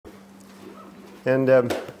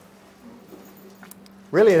And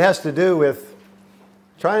really it has to do with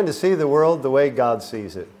trying to see the world the way God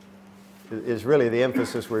sees it, is really the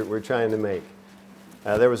emphasis we're trying to make.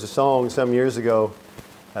 There was a song some years ago,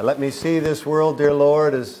 "Let me see this world, dear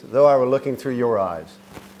Lord, as though I were looking through your eyes."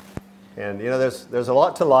 And you know, there's a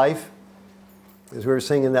lot to life, as we were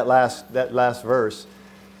singing that last verse.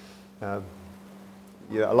 A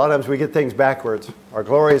lot of times we get things backwards. Our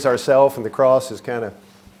glory is ourself, and the cross is kind of,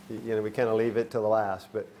 we kind of leave it to the last.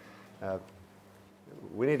 But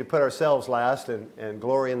we need to put ourselves last and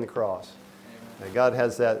glory in the cross. And God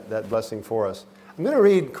has that blessing for us. I'm going to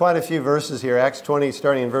read quite a few verses here, Acts 20,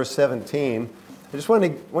 starting in verse 17. I just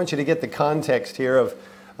want you to get the context here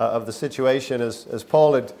of the situation as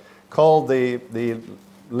Paul had called the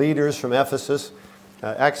leaders from Ephesus.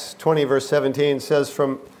 Acts 20, verse 17 says,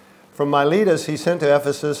 From Miletus he sent to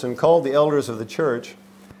Ephesus and called the elders of the church.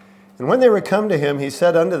 And when they were come to him, he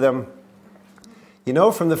said unto them, You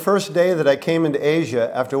know from the first day that I came into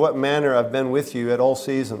Asia, after what manner I've been with you at all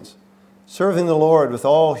seasons, serving the Lord with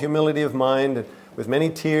all humility of mind, and with many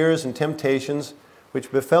tears and temptations,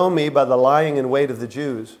 which befell me by the lying in wait of the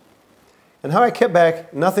Jews. And how I kept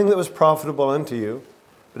back nothing that was profitable unto you,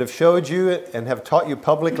 but have showed you and have taught you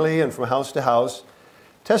publicly and from house to house,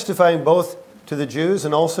 testifying both to the Jews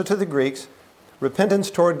and also to the Greeks,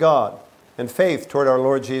 repentance toward God and faith toward our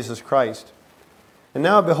Lord Jesus Christ. And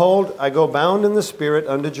now, behold, I go bound in the Spirit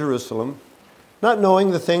unto Jerusalem, not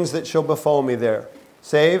knowing the things that shall befall me there,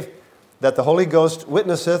 save that the Holy Ghost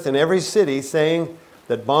witnesseth in every city, saying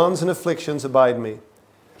that bonds and afflictions abide me.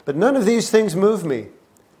 But none of these things move me,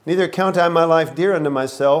 neither count I my life dear unto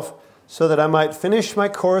myself, so that I might finish my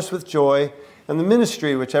course with joy and the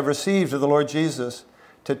ministry which I've received of the Lord Jesus,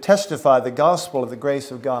 to testify the gospel of the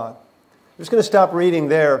grace of God. I'm just going to stop reading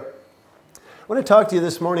there. I want to talk to you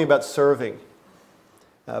this morning about serving.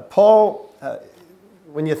 Paul,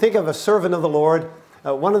 when you think of a servant of the Lord,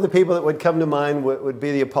 one of the people that would come to mind would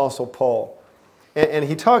be the Apostle Paul. And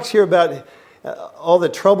he talks here about all the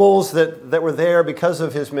troubles that were there because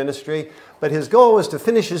of his ministry, but his goal was to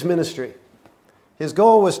finish his ministry. His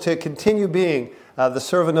goal was to continue being the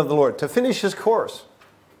servant of the Lord, to finish his course.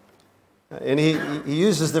 And he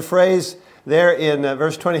uses the phrase there in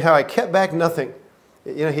verse 20, how I kept back nothing.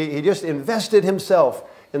 He just invested himself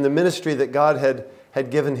in the ministry that God had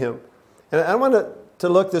given him. And I want to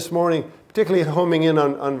look this morning, particularly homing in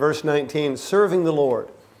on verse 19, serving the Lord.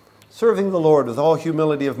 Serving the Lord with all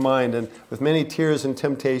humility of mind and with many tears and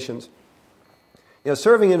temptations.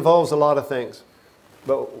 Serving involves a lot of things.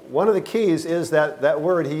 But one of the keys is that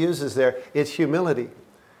word he uses there, it's humility.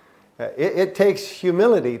 It takes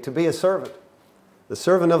humility to be a servant, the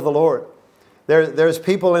servant of the Lord. There's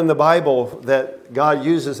people in the Bible that God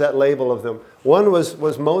uses that label of them. One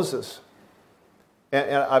was Moses.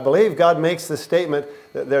 And I believe God makes the statement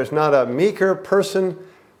that there's not a meeker person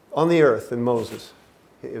on the earth than Moses.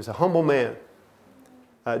 He was a humble man.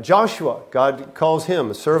 Joshua, God calls him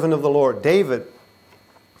a servant of the Lord. David,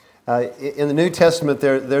 in the New Testament,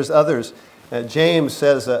 there's others. James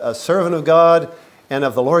says a servant of God and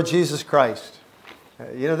of the Lord Jesus Christ.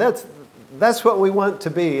 That's what we want to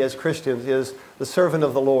be as Christians, is the servant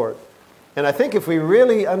of the Lord. And I think if we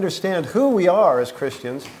really understand who we are as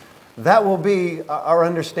Christians, that will be our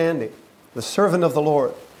understanding, the servant of the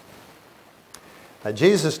Lord.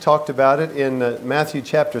 Jesus talked about it in Matthew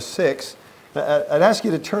chapter 6. I'd ask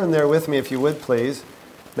you to turn there with me if you would, please.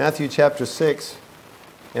 Matthew chapter 6,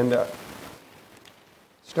 and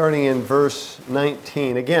starting in verse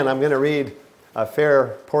 19. Again, I'm going to read a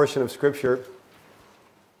fair portion of Scripture.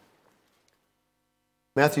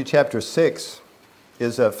 Matthew chapter 6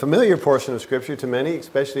 is a familiar portion of Scripture to many,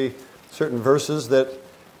 especially certain verses that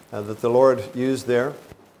the Lord used there.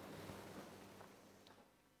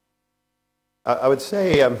 I would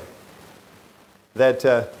say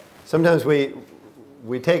that sometimes we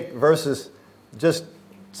take verses just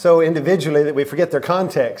so individually that we forget their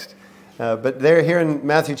context. But they're here in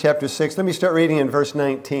Matthew chapter 6. Let me start reading in verse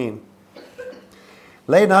 19.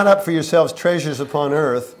 Lay not up for yourselves treasures upon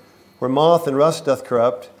earth, where moth and rust doth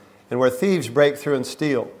corrupt, and where thieves break through and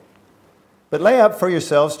steal. But lay up for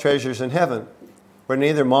yourselves treasures in heaven, where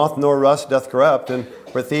neither moth nor rust doth corrupt, and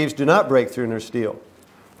where thieves do not break through nor steal.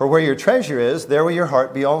 For where your treasure is, there will your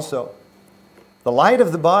heart be also. The light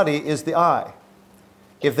of the body is the eye.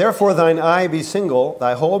 If therefore thine eye be single,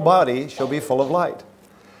 thy whole body shall be full of light.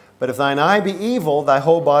 But if thine eye be evil, thy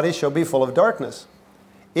whole body shall be full of darkness.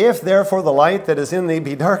 If therefore the light that is in thee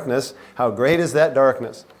be darkness, how great is that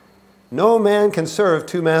darkness? No man can serve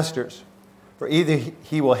two masters, for either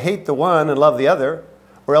he will hate the one and love the other,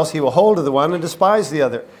 or else he will hold to the one and despise the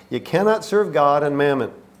other. You cannot serve God and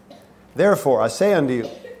mammon. Therefore, I say unto you,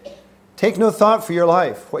 take no thought for your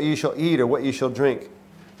life, what ye shall eat or what ye shall drink,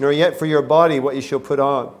 nor yet for your body what ye shall put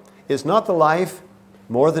on. Is not the life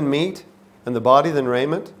more than meat, and the body than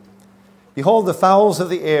raiment? Behold the fowls of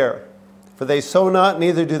the air, for they sow not,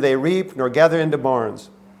 neither do they reap, nor gather into barns.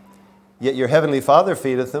 Yet your heavenly Father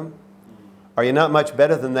feedeth them. Are ye not much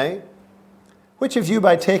better than they? Which of you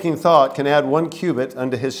by taking thought can add 1 cubit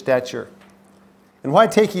unto his stature? And why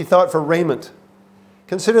take ye thought for raiment?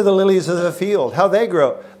 Consider the lilies of the field, how they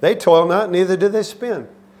grow. They toil not, neither do they spin.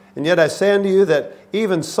 And yet I say unto you that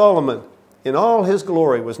even Solomon in all his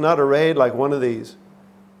glory was not arrayed like one of these.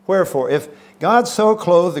 Wherefore, if God so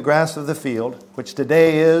clothe the grass of the field, which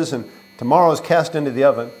today is and tomorrow is cast into the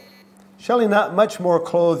oven, shall he not much more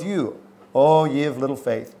clothe you, O ye of little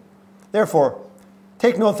faith? Therefore,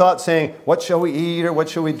 take no thought, saying, what shall we eat, or what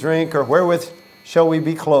shall we drink, or wherewith shall we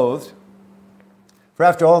be clothed? For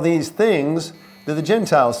after all these things do the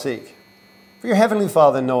Gentiles seek. For your heavenly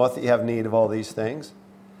Father knoweth that ye have need of all these things.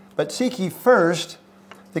 But seek ye first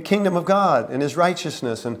the kingdom of God and his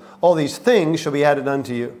righteousness, and all these things shall be added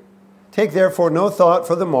unto you. Take therefore no thought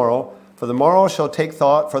for the morrow shall take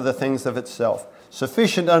thought for the things of itself.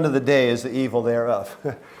 Sufficient unto the day is the evil thereof.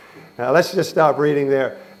 Now let's just stop reading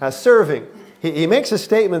there. Serving. He makes a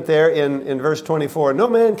statement there in verse 24. No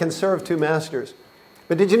man can serve 2 masters.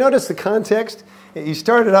 But did you notice the context? He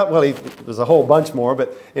started out, well, there's a whole bunch more,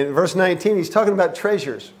 but in verse 19, he's talking about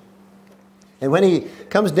treasures. And when he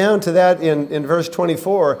comes down to that in verse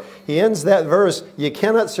 24, he ends that verse, you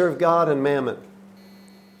cannot serve God and mammon.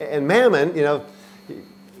 And mammon,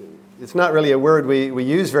 it's not really a word we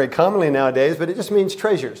use very commonly nowadays, but it just means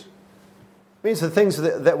treasures. It means the things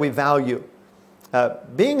that we value.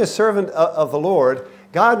 Being a servant of the Lord,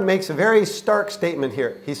 God makes a very stark statement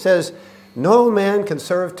here. He says, no man can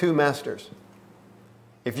serve 2 masters.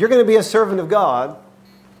 If you're going to be a servant of God,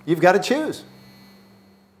 you've got to choose.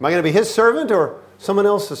 Am I going to be his servant or someone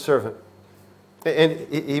else's servant? And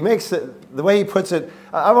he makes it, the way he puts it,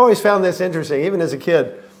 I've always found this interesting, even as a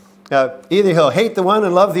kid. Either he'll hate the one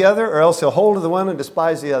and love the other, or else he'll hold to the one and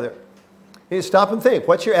despise the other. You stop and think,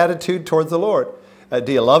 what's your attitude toward the Lord?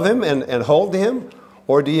 Do you love him and hold to him?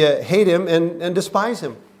 Or do you hate him and despise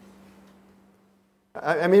him?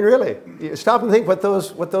 I mean, really, stop and think what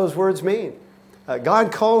those words mean.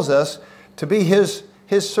 God calls us to be his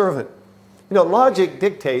servant. Logic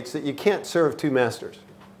dictates that you can't serve 2 masters.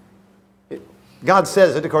 God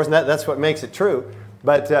says it, of course, and that's what makes it true.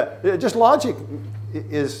 But just logic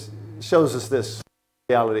shows us this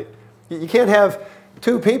reality. You can't have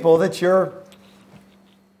 2 people that you're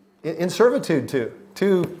in servitude to,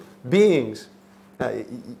 2 beings.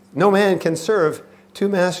 No man can serve 2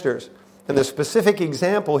 masters. And the specific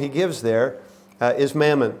example he gives there is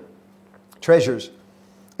mammon, treasures.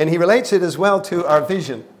 And he relates it as well to our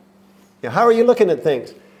vision. How are you looking at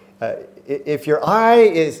things? If your eye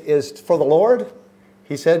is for the Lord,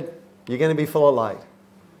 he said, you're going to be full of light.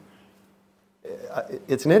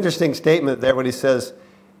 It's an interesting statement there when he says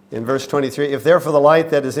in verse 23, if therefore the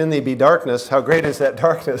light that is in thee be darkness, how great is that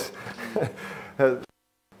darkness? The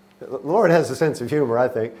Lord has a sense of humor, I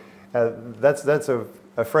think. That's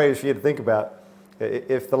a phrase for you to think about.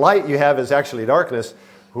 If the light you have is actually darkness,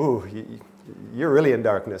 you're really in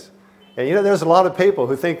darkness. And there's a lot of people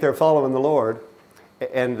who think they're following the Lord,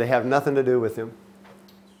 and they have nothing to do with him.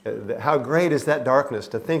 How great is that darkness,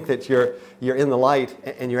 to think that you're in the light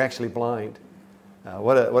and you're actually blind.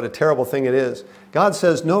 What a terrible thing it is. God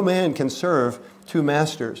says no man can serve 2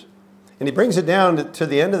 masters. And he brings it down to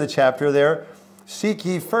the end of the chapter there. Seek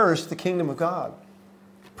ye first the kingdom of God.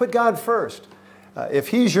 Put God first. If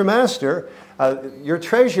he's your master, your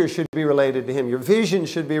treasure should be related to him. Your vision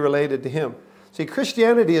should be related to him. See,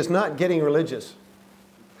 Christianity is not getting religious.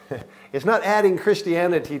 It's not adding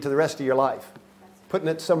Christianity to the rest of your life, putting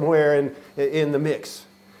it somewhere in the mix.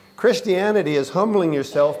 Christianity is humbling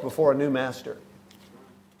yourself before a new master.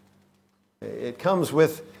 It comes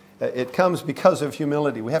because of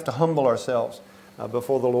humility. We have to humble ourselves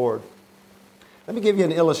before the Lord. Let me give you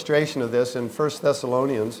an illustration of this in 1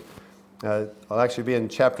 Thessalonians. I'll actually be in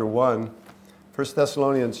chapter 1. 1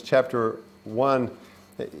 Thessalonians chapter 1.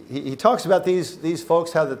 He talks about these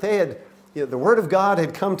folks, how that they had, the Word of God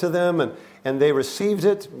had come to them and they received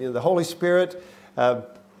it, the Holy Spirit.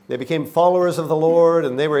 They became followers of the Lord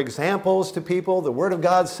and they were examples to people. The Word of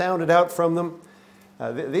God sounded out from them.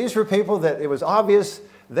 These were people that it was obvious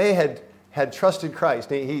they had trusted Christ.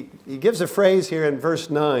 He gives a phrase here in verse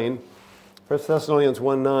 9, 1 Thessalonians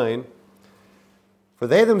 1:9. For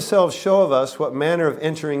they themselves show of us what manner of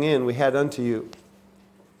entering in we had unto you,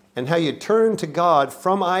 and how you turned to God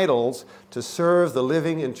from idols to serve the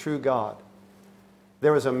living and true God.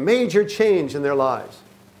 there was a major change in their lives.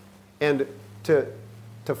 And to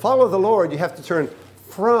follow the Lord, you have to turn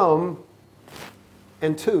from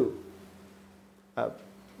and to.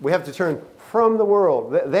 We have to turn from the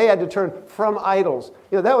world. They had to turn from idols.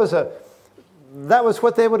 You know, that was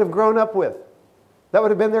what they would have grown up with. That would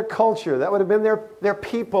have been their culture. That would have been their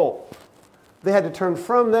people. They had to turn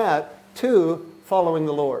from that to following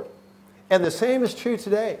the Lord. And the same is true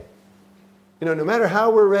today. You know, no matter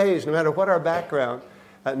how we're raised, no matter what our background,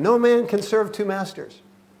 no man can serve two masters.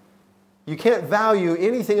 You can't value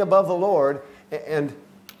anything above the Lord and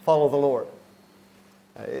follow the Lord.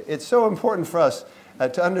 It's so important for us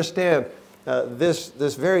to understand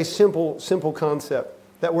this very simple concept.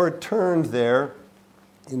 That word turned there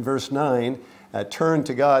in verse 9, turn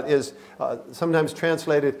to God, is sometimes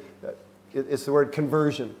translated, it's the word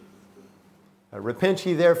conversion. Repent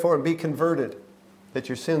ye therefore and be converted, that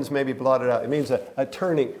your sins may be blotted out. It means a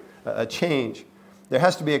turning, a change. There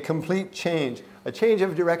has to be a complete change, a change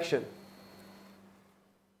of direction.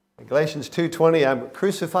 In Galatians 2:20, I'm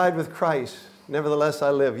crucified with Christ, nevertheless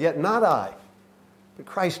I live. Yet not I, but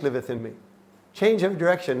Christ liveth in me. Change of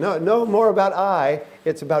direction. No more about I,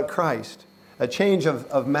 it's about Christ. A change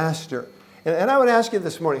of master. And I would ask you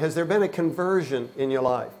this morning, has there been a conversion in your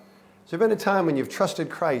life? Has there been a time when you've trusted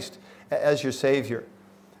Christ as your Savior?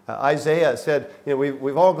 Isaiah said, you know,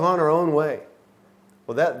 we've all gone our own way.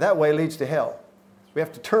 Well, that way leads to hell. We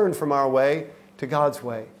have to turn from our way to God's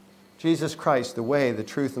way. Jesus Christ, the way, the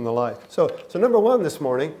truth, and the life. So number one this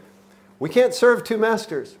morning, we can't serve two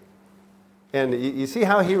masters. And you see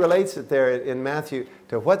how he relates it there in Matthew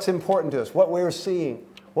to what's important to us, what we're seeing,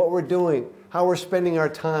 what we're doing, how we're spending our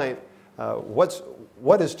time,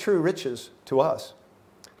 what is true riches to us.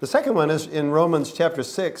 The second one is in Romans chapter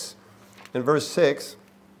 6 and verse 6.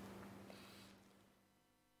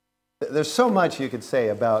 There's so much you could say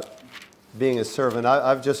about being a servant.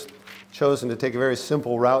 I've just chosen to take a very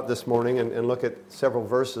simple route this morning and look at several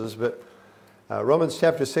verses. But Romans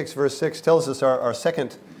chapter 6, verse 6 tells us our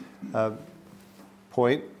second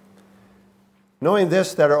point. Knowing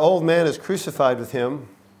this, that our old man is crucified with him,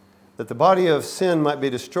 that the body of sin might be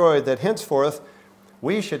destroyed, that henceforth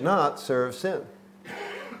we should not serve sin.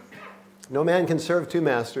 No man can serve two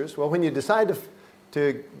masters. Well, when you decide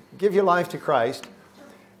to give your life to Christ,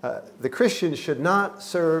 the Christian should not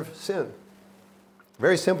serve sin.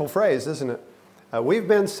 Very simple phrase, isn't it? We've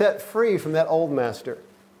been set free from that old master.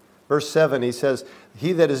 Verse 7, he says,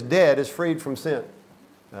 he that is dead is freed from sin.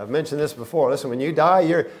 I've mentioned this before. Listen, when you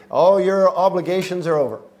die, all your obligations are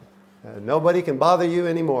over. Nobody can bother you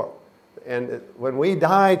anymore. And when we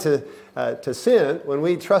die to sin, when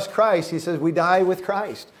we trust Christ, he says we die with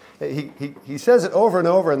Christ. He says it over and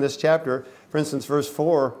over in this chapter. For instance, verse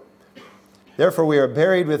 4, therefore we are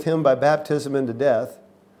buried with him by baptism into death,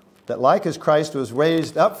 that like as Christ was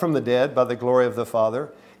raised up from the dead by the glory of the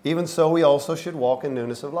Father, even so we also should walk in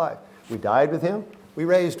newness of life. We died with him, we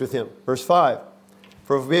raised with him. Verse 5,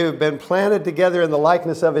 for if we have been planted together in the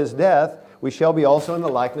likeness of his death, we shall be also in the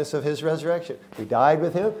likeness of his resurrection. We died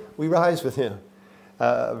with him, we rise with him.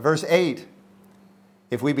 Verse 8,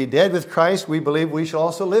 if we be dead with Christ, we believe we shall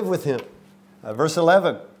also live with him. Verse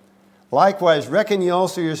 11, likewise reckon ye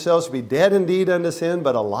also yourselves to be dead indeed unto sin,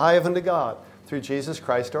 but alive unto God through Jesus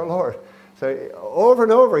Christ our Lord. So over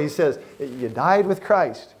and over he says, you died with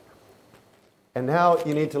Christ, and now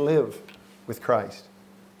you need to live with Christ.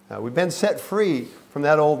 We've been set free from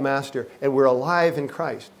that old master, and we're alive in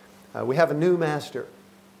Christ. We have a new master.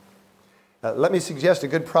 Let me suggest a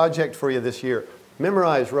good project for you this year.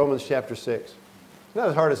 Memorize Romans chapter 6. It's not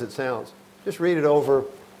as hard as it sounds. Just read it over a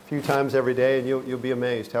few times every day, and you'll be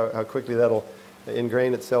amazed how quickly that'll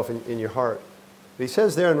ingrain itself in your heart. But he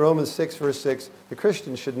says there in Romans 6, verse 6, the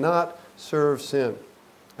Christian should not serve sin.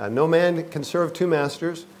 No man can serve two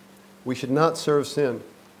masters. We should not serve sin.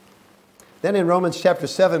 Then in Romans chapter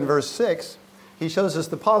 7, verse 6, he shows us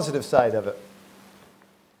the positive side of it.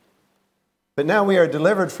 But now we are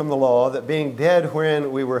delivered from the law, that being dead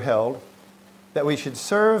wherein we were held, that we should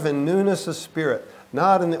serve in newness of spirit,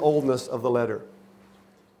 not in the oldness of the letter.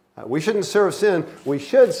 We shouldn't serve sin. We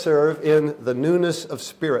should serve in the newness of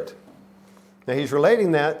spirit. Now he's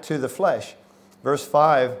relating that to the flesh. Verse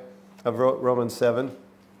 5 of Romans 7.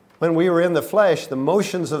 When we were in the flesh, the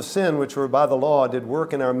motions of sin which were by the law did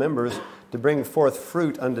work in our members to bring forth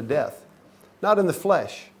fruit unto death. Not in the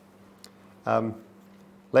flesh.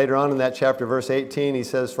 Later on in that chapter, verse 18, he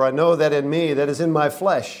says, for I know that in me, that is in my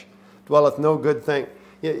flesh, dwelleth no good thing.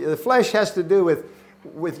 The flesh has to do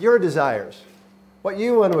with your desires, what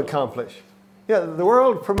you want to accomplish. The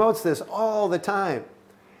world promotes this all the time.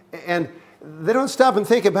 And they don't stop and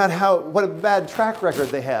think about what a bad track record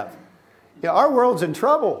they have. Yeah, our world's in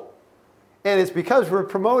trouble. And it's because we're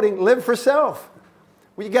promoting live for self.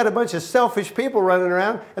 We got a bunch of selfish people running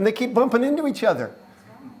around, and they keep bumping into each other.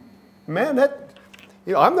 Man,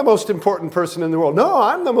 I'm the most important person in the world. No,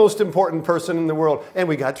 I'm the most important person in the world. And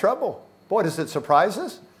we got trouble. Boy, does it surprise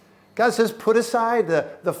us? God says, put aside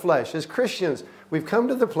the flesh. As Christians, we've come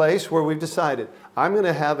to the place where we've decided, I'm going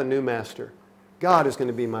to have a new master. God is going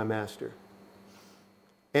to be my master.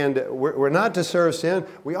 And we're not to serve sin.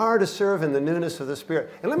 We are to serve in the newness of the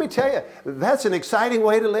Spirit. And let me tell you, that's an exciting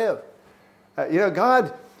way to live.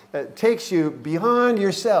 God takes you beyond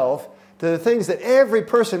yourself to the things that every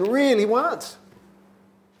person really wants.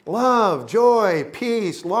 Love, joy,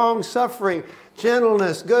 peace, long-suffering,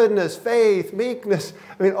 gentleness, goodness, faith, meekness.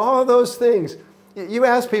 I mean, all those things. You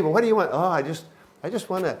ask people, what do you want? Oh, I just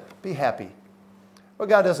want to be happy. Well,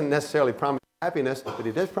 God doesn't necessarily promise happiness, but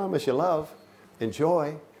He does promise you love and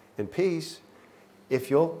joy and peace if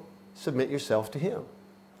you'll submit yourself to Him.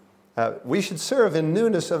 We should serve in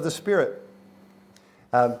newness of the Spirit,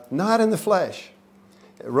 not in the flesh.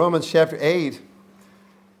 Romans chapter 8,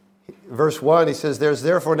 verse 1, he says, there's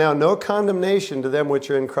therefore now no condemnation to them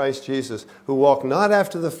which are in Christ Jesus, who walk not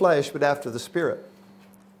after the flesh, but after the Spirit.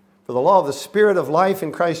 For the law of the Spirit of life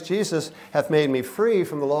in Christ Jesus hath made me free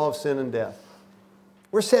from the law of sin and death.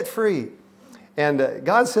 We're set free. And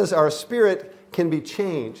God says our spirit can be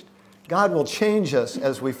changed. God will change us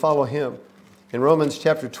as we follow Him. In Romans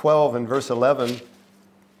chapter 12 and verse 11,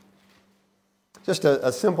 just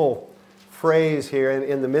a simple phrase here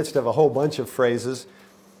in the midst of a whole bunch of phrases.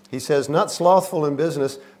 He says, not slothful in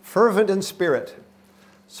business, fervent in spirit,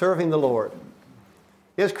 serving the Lord.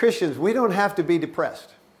 As Christians, we don't have to be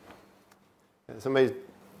depressed. Somebody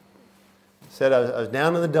said, I was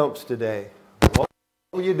down in the dumps today. What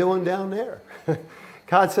were you doing down there?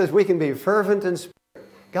 God says we can be fervent in spirit.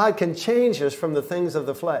 God can change us from the things of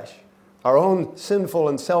the flesh, our own sinful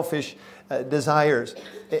and selfish desires.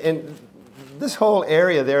 And this whole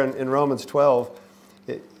area there in Romans 12,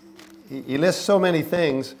 he lists so many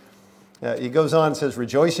things. He goes on and says,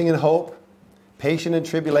 rejoicing in hope, patient in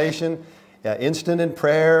tribulation, instant in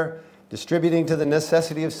prayer, distributing to the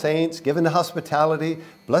necessity of saints, given to hospitality,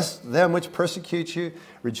 bless them which persecute you,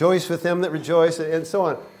 rejoice with them that rejoice, and so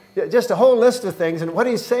on. Just a whole list of things. And what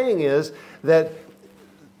he's saying is that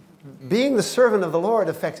being the servant of the Lord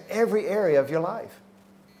affects every area of your life.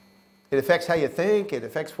 It affects how you think. It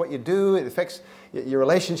affects what you do. It affects your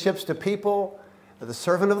relationships to people. The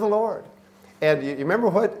servant of the Lord. And you remember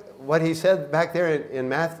what he said back there in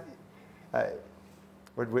Matthew?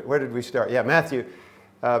 Where did we start? Yeah, Matthew.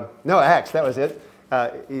 No, Acts, that was it.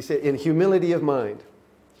 He said, in humility of mind.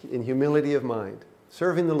 In humility of mind.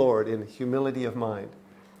 Serving the Lord in humility of mind.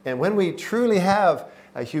 And when we truly have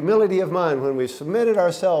a humility of mind, when we've submitted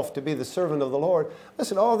ourselves to be the servant of the Lord,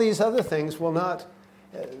 listen, all these other things will not,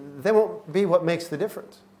 they won't be what makes the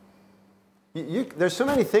difference. There's so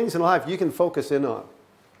many things in life you can focus in on.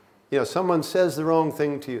 Someone says the wrong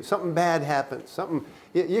thing to you. Something bad happens.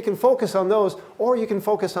 You can focus on those, or you can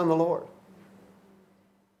focus on the Lord.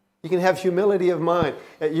 You can have humility of mind.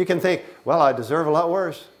 You can think, well, I deserve a lot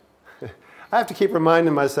worse. I have to keep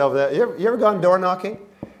reminding myself that. You ever gone door knocking?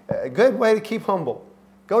 A good way to keep humble.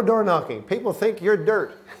 Go door knocking. People think you're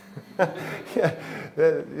dirt.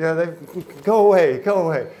 Go away, go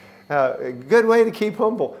away. A good way to keep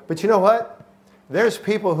humble. But you know what? There's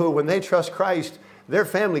people who, when they trust Christ, their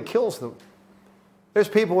family kills them. There's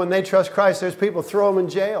people, when they trust Christ, there's people throw them in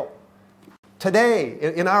jail. Today,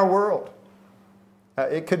 in our world,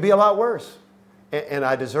 it could be a lot worse. And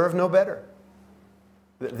I deserve no better.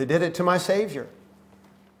 They did it to my Savior.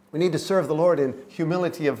 We need to serve the Lord in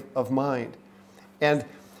humility of mind. And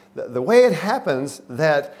the way it happens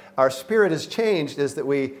that our spirit is changed is that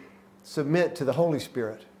we submit to the Holy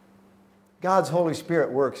Spirit. God's Holy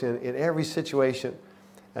Spirit works in every situation.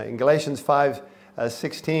 In Galatians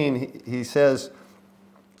 5:16, he says,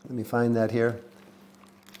 let me find that here.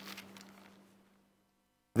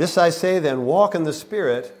 This I say then, walk in the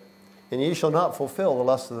Spirit, and ye shall not fulfill the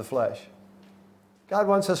lust of the flesh. God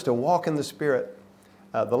wants us to walk in the Spirit.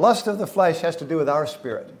 The lust of the flesh has to do with our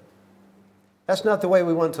spirit. That's not the way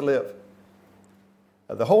we want to live.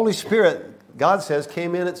 The Holy Spirit, God says,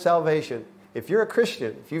 came in at salvation. If you're a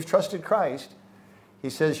Christian, if you've trusted Christ, He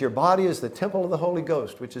says your body is the temple of the Holy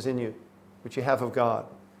Ghost, which is in you, which you have of God.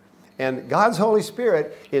 And God's Holy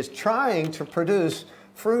Spirit is trying to produce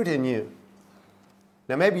fruit in you.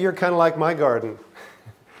 Now, maybe you're kind of like my garden.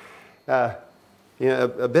 A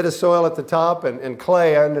bit of soil at the top and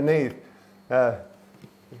clay underneath.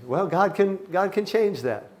 Well, God can change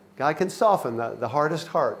that. God can soften the hardest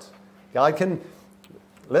hearts. God can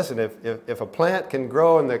listen, if a plant can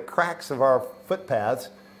grow in the cracks of our footpaths,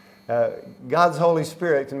 God's Holy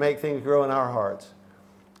Spirit can make things grow in our hearts.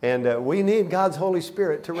 And we need God's Holy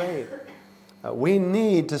Spirit to reign. We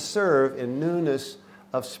need to serve in newness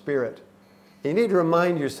of spirit. You need to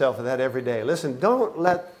remind yourself of that every day. Listen, don't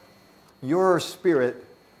let your spirit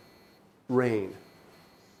reign.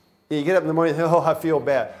 You get up in the morning and think, oh, I feel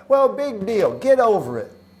bad. Well, big deal. Get over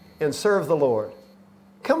it and serve the Lord.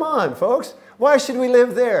 Come on, folks. Why should we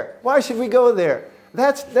live there? Why should we go there?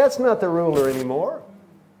 That's not the ruler anymore.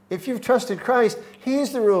 If you've trusted Christ,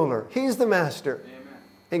 He's the ruler. He's the master. Amen.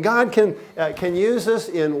 And God can use us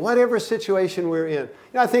in whatever situation we're in. You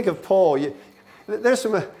know, I think of Paul. There's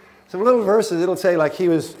some little verses that'll say like he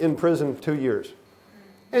was in prison 2 years.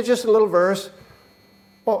 It's just a little verse.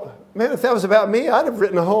 Well, man, if that was about me, I'd have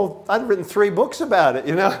written 3 books about it,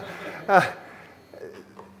 you know.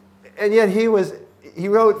 And yet he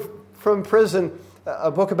wrote from prison a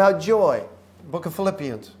book about joy, the book of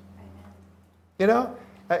Philippians. You know,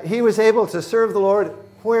 he was able to serve the Lord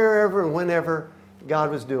wherever and whenever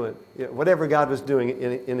God was doing, whatever God was doing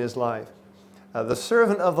in his life. The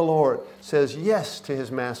servant of the Lord says yes to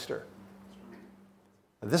his master.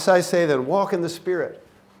 This I say then, walk in the Spirit,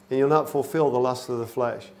 and you'll not fulfill the lusts of the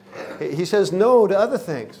flesh. He says no to other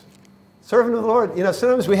things. Servant of the Lord, you know,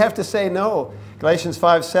 sometimes we have to say no. Galatians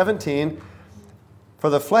 5:17, for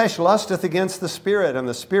the flesh lusteth against the Spirit, and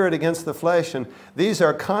the Spirit against the flesh, and these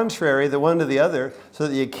are contrary the one to the other, so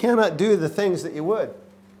that you cannot do the things that you would.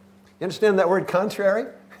 You understand that word contrary?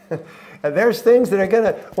 And there's things that are going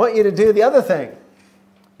to want you to do the other thing.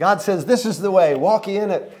 God says, this is the way, walk ye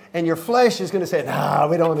in it. And your flesh is going to say, nah,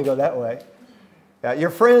 we don't want to go that way. Your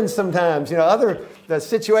friends sometimes, you know, the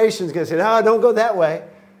situation's going to say, no, don't go that way.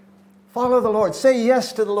 Follow the Lord. Say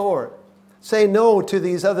yes to the Lord. Say no to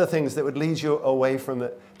these other things that would lead you away from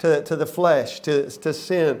it, to the flesh, to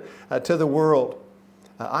sin, to the world.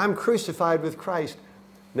 I'm crucified with Christ.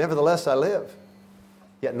 Nevertheless I live.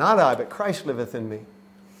 Yet not I, but Christ liveth in me.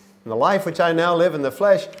 And the life which I now live in the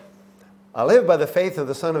flesh, I live by the faith of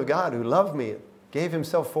the Son of God who loved me and gave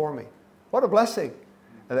himself for me. What a blessing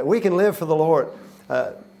that we can live for the Lord.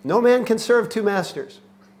 No man can serve 2 masters.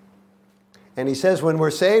 And he says when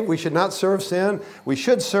we're saved, we should not serve sin. We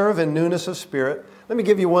should serve in newness of spirit. Let me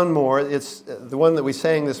give you one more. It's the one that we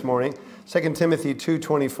sang this morning, 2 Timothy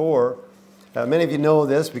 2:24. Many of you know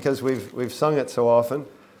this because we've sung it so often.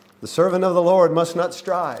 The servant of the Lord must not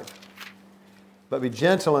strive, but be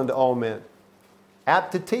gentle unto all men,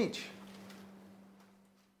 apt to teach,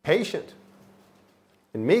 patient,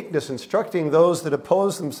 in meekness instructing those that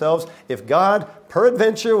oppose themselves, if God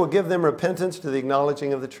peradventure will give them repentance to the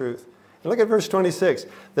acknowledging of the truth. And look at verse 26,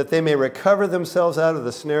 that they may recover themselves out of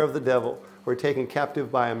the snare of the devil, who are taken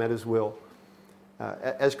captive by him at his will.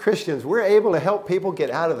 As Christians, we're able to help people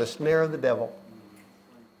get out of the snare of the devil.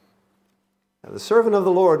 Now, the servant of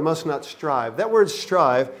the Lord must not strive. That word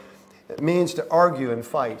strive means to argue and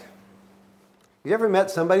fight. You ever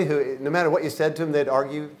met somebody who, no matter what you said to them, they'd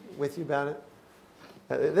argue with you about it?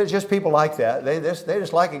 There's just people like that. They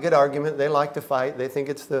just like a good argument. They like to fight. They think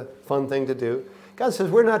it's the fun thing to do. God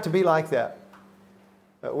says we're not to be like that.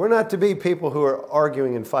 We're not to be people who are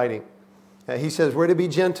arguing and fighting. He says we're to be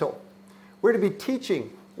gentle. We're to be teaching.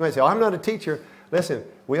 You might say, oh, I'm not a teacher. Listen,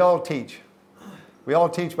 we all teach. We all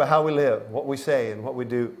teach by how we live, what we say, and what we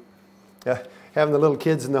do. Having the little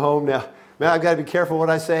kids in the home now, man, I've got to be careful what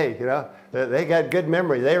I say, you know. They got good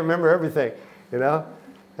memory. They remember everything, you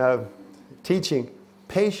know. Teaching.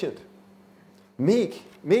 Patient. Meek.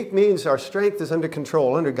 Meek means our strength is under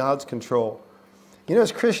control, under God's control. You know,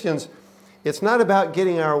 as Christians, it's not about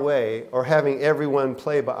getting our way or having everyone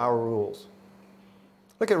play by our rules.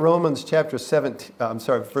 Look at Romans chapter 17,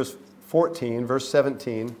 verse 14, verse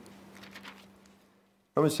 17.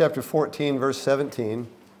 Romans chapter 14, verse 17.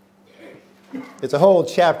 It's a whole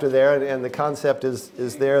chapter there, and the concept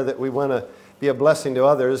is there that we want to be a blessing to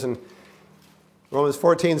others. And Romans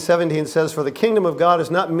 14, 17 says, for the kingdom of God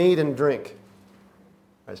is not meat and drink.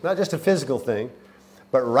 It's not just a physical thing,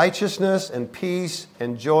 but righteousness and peace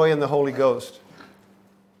and joy in the Holy Ghost.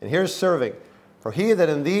 And here's serving. For he that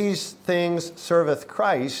in these things serveth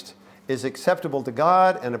Christ is acceptable to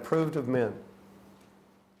God and approved of men.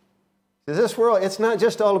 In this world, it's not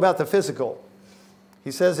just all about the physical.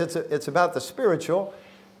 He says it's about the spiritual.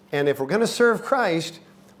 And if we're going to serve Christ,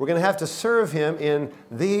 we're going to have to serve him in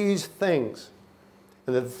these things.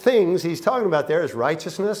 And the things he's talking about there is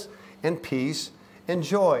righteousness and peace and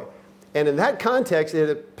joy. And in that context,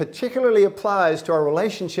 it particularly applies to our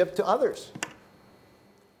relationship to others.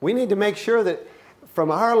 We need to make sure that from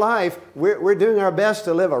our life, we're doing our best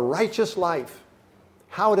to live a righteous life,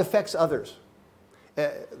 how it affects others.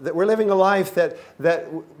 that we're living a life that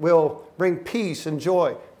will bring peace and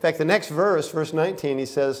joy. In fact, the next verse, verse 19, he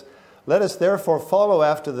says, "Let us therefore follow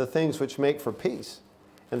after the things which make for peace,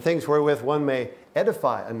 and things wherewith one may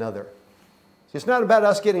edify another." It's not about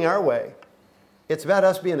us getting our way. It's about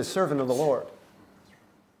us being a servant of the Lord.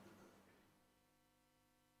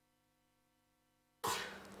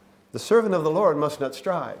 The servant of the Lord must not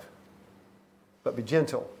strive, but be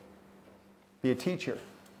gentle. Be a teacher.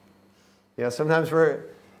 Sometimes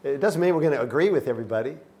it doesn't mean we're going to agree with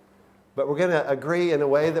everybody, but we're going to agree in a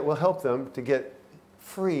way that will help them to get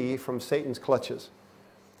free from Satan's clutches.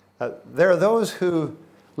 There are those who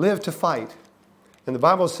live to fight. And the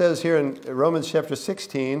Bible says here in Romans chapter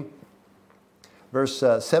 16, verse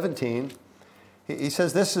 17, he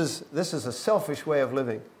says this is a selfish way of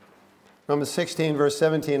living. Romans 16, verse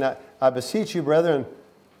 17, I beseech you, brethren,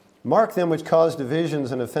 mark them which cause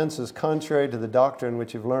divisions and offenses contrary to the doctrine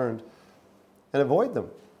which you've learned, and avoid them.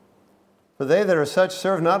 For they that are such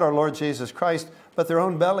serve not our Lord Jesus Christ, but their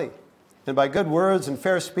own belly, and by good words and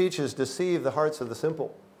fair speeches deceive the hearts of the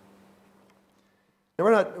simple. Now,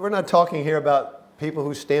 we're not talking here about people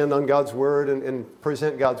who stand on God's word and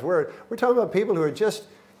present God's word. We're talking about people who are just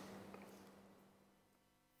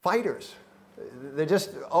fighters. They're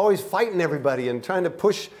just always fighting everybody and trying to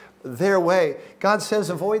push their way. God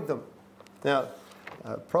says avoid them. Now,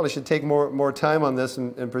 I probably should take more time on this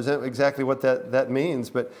and present exactly what that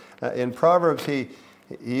means. But in Proverbs, he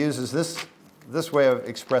uses this way of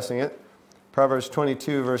expressing it. Proverbs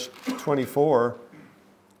 22, verse 24.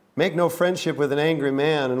 Make no friendship with an angry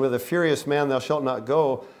man, and with a furious man thou shalt not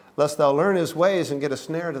go, lest thou learn his ways and get a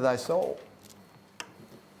snare to thy soul. I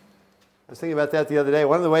was thinking about that the other day.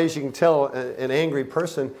 One of the ways you can tell an angry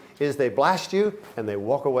person is they blast you and they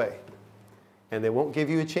walk away. And they won't give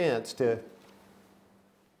you a chance to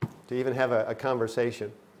even have a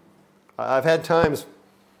conversation. I've had times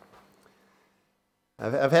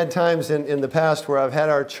in the past where I've had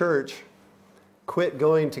our church quit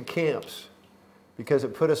going to camps because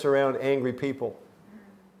it put us around angry people,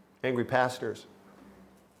 angry pastors.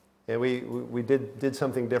 And we did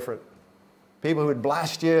something different. People who would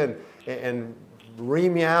blast you and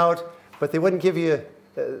ream you out, but they wouldn't give you,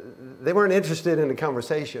 they weren't interested in the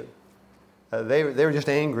conversation. They were just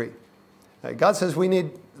angry. God says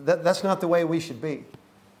that's not the way we should be.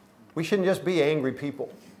 We shouldn't just be angry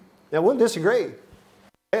people. Now, we'll disagree.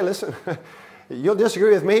 Hey, listen, you'll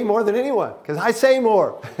disagree with me more than anyone because I say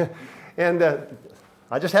more. And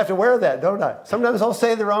I just have to wear that, don't I? Sometimes I'll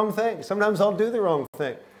say the wrong thing. Sometimes I'll do the wrong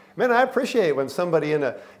thing. Man, I appreciate when somebody in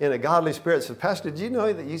a godly spirit says, Pastor, did you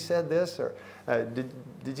know that you said this? Or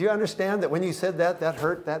did you understand that when you said that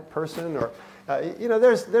hurt that person? Or,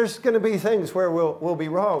 there's going to be things where we'll be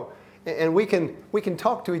wrong. And we can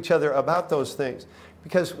talk to each other about those things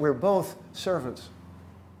because we're both servants.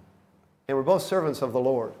 And we're both servants of the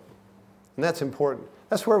Lord. And that's important.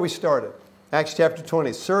 That's where we started. Acts chapter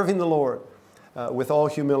 20, serving the Lord with all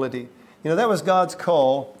humility. That was God's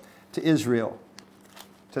call to Israel,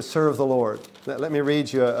 to serve the Lord. Let me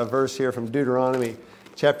read you a verse here from Deuteronomy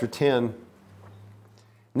chapter 10.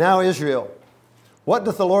 Now, Israel, what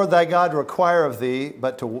doth the Lord thy God require of thee,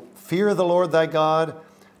 but to fear the Lord thy God,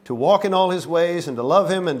 to walk in all his ways, and to love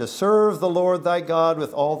him, and to serve the Lord thy God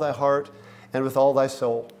with all thy heart and with all thy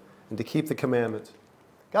soul, and to keep the commandments.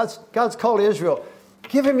 God's call to Israel,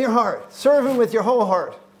 give him your heart, serve him with your whole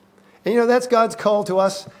heart. And that's God's call to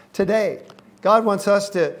us today. God wants us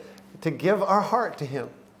to give our heart to him.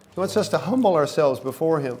 He wants us to humble ourselves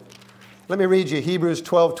before him. Let me read you Hebrews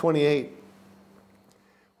 12:28.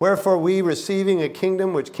 Wherefore we, receiving a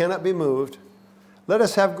kingdom which cannot be moved, let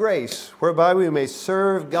us have grace, whereby we may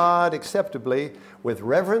serve God acceptably with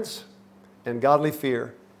reverence and godly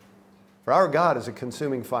fear. For our God is a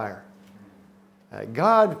consuming fire.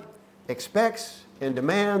 God expects and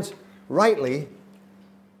demands rightly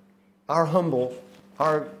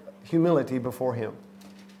our humility before him.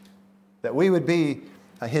 That we would be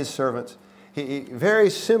his servants. He very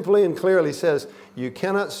simply and clearly says, you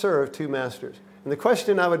cannot serve two masters. And the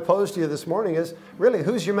question I would pose to you this morning is, really,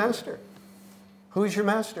 who's your master? Who's your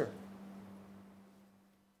master?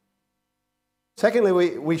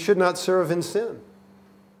 Secondly, we should not serve in sin.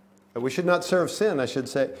 We should not serve sin, I should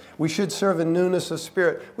say. We should serve in newness of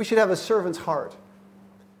spirit. We should have a servant's heart.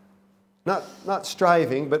 Not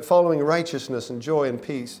striving, but following righteousness and joy and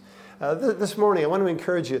peace. This morning, I want to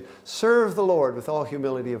encourage you, serve the Lord with all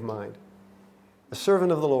humility of mind. A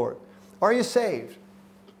servant of the Lord. Are you saved?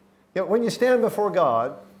 When you stand before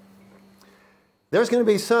God, there's going to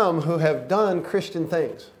be some who have done Christian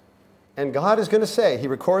things. And God is going to say, he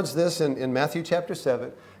records this in Matthew chapter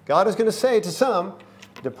 7, God is going to say to some,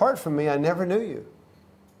 depart from me, I never knew you.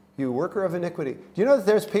 you worker of iniquity. Do you know that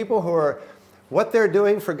there's people who are, what they're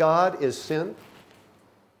doing for God is sin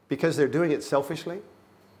because they're doing it selfishly?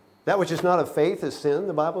 That which is not of faith is sin,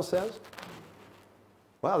 the Bible says.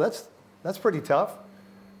 Wow, that's pretty tough.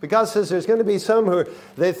 But God says there's going to be some who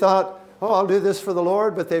they thought, oh, I'll do this for the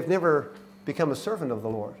Lord, but they've never become a servant of the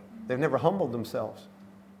Lord. They've never humbled themselves.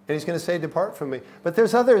 And he's going to say, depart from me. But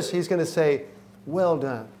there's others he's going to say, well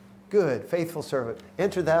done, good, faithful servant.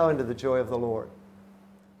 Enter thou into the joy of the Lord.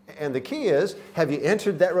 And the key is, have you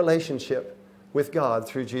entered that relationship with God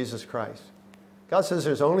through Jesus Christ? God says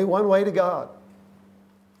there's only one way to God.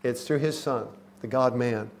 It's through His Son, the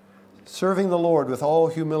God-man. Serving the Lord with all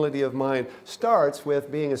humility of mind starts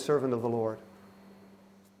with being a servant of the Lord.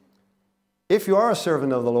 If you are a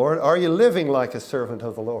servant of the Lord, are you living like a servant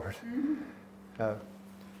of the Lord?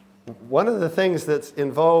 One of the things that's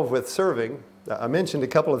involved with serving, I mentioned a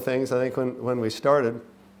couple of things, I think, when we started.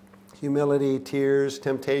 Humility, tears,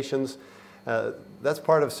 temptations, that's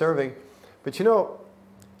part of serving. But you know,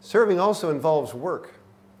 serving also involves work.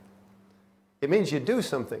 It means you do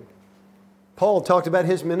something. Paul talked about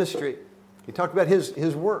his ministry. He talked about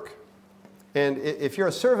his work. And if you're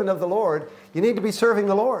a servant of the Lord, you need to be serving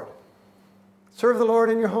the Lord. Serve the Lord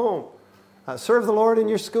in your home. Serve the Lord in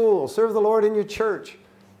your school. Serve the Lord in your church.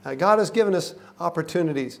 God has given us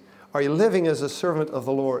opportunities. Are you living as a servant of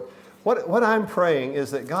the Lord? What I'm praying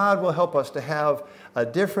is that God will help us to have a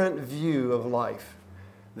different view of life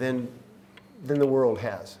than the world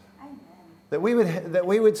has. That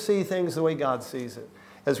we would see things the way God sees it.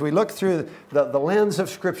 As we look through the lens of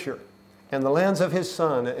Scripture and the lens of His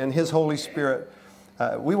Son and His Holy Spirit,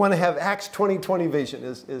 we want to have Acts 20:20 vision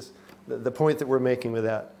is the point that we're making with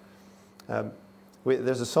that.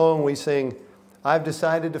 There's a song we sing, I've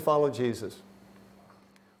decided to follow Jesus.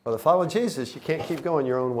 Well, to follow Jesus, you can't keep going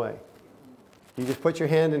your own way. You just put your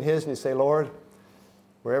hand in His and you say, Lord,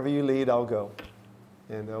 wherever you lead, I'll go.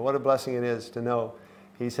 And what a blessing it is to know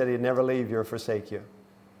He said He'd never leave you or forsake you.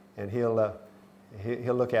 And He'll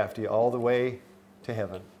look after you all the way to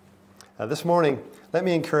heaven. This morning, let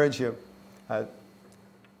me encourage you.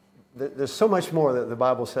 There's so much more that the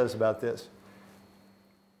Bible says about this.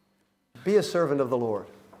 Be a servant of the Lord.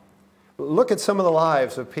 Look at some of the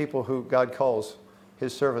lives of people who God calls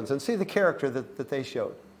His servants and see the character that they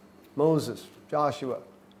showed. Moses, Joshua,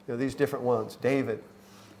 these different ones, David.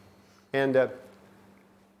 And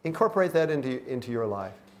incorporate that into your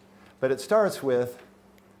life. But it starts with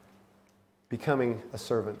becoming a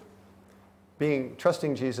servant.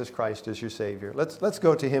 Trusting Jesus Christ as your Savior. Let's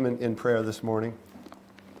go to Him in prayer this morning.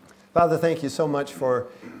 Father, thank you so much for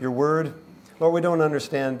your word. Lord, we don't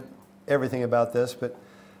understand everything about this, but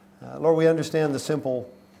Lord, we understand the simple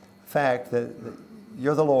fact that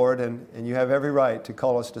you're the Lord and you have every right to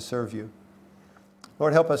call us to serve you.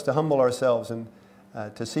 Lord, help us to humble ourselves and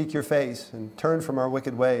to seek your face and turn from our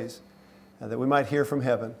wicked ways, that we might hear from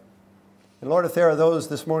heaven. And Lord, if there are those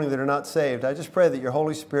this morning that are not saved, I just pray that your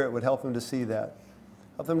Holy Spirit would help them to see that.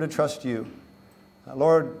 Help them to trust you.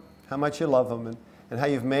 Lord, how much you love them and how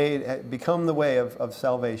you've become the way of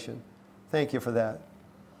salvation. Thank you for that.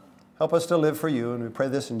 Help us to live for you, and we pray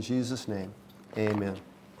this in Jesus' name. Amen.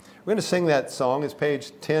 We're going to sing that song. It's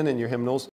page 10 in your hymnals.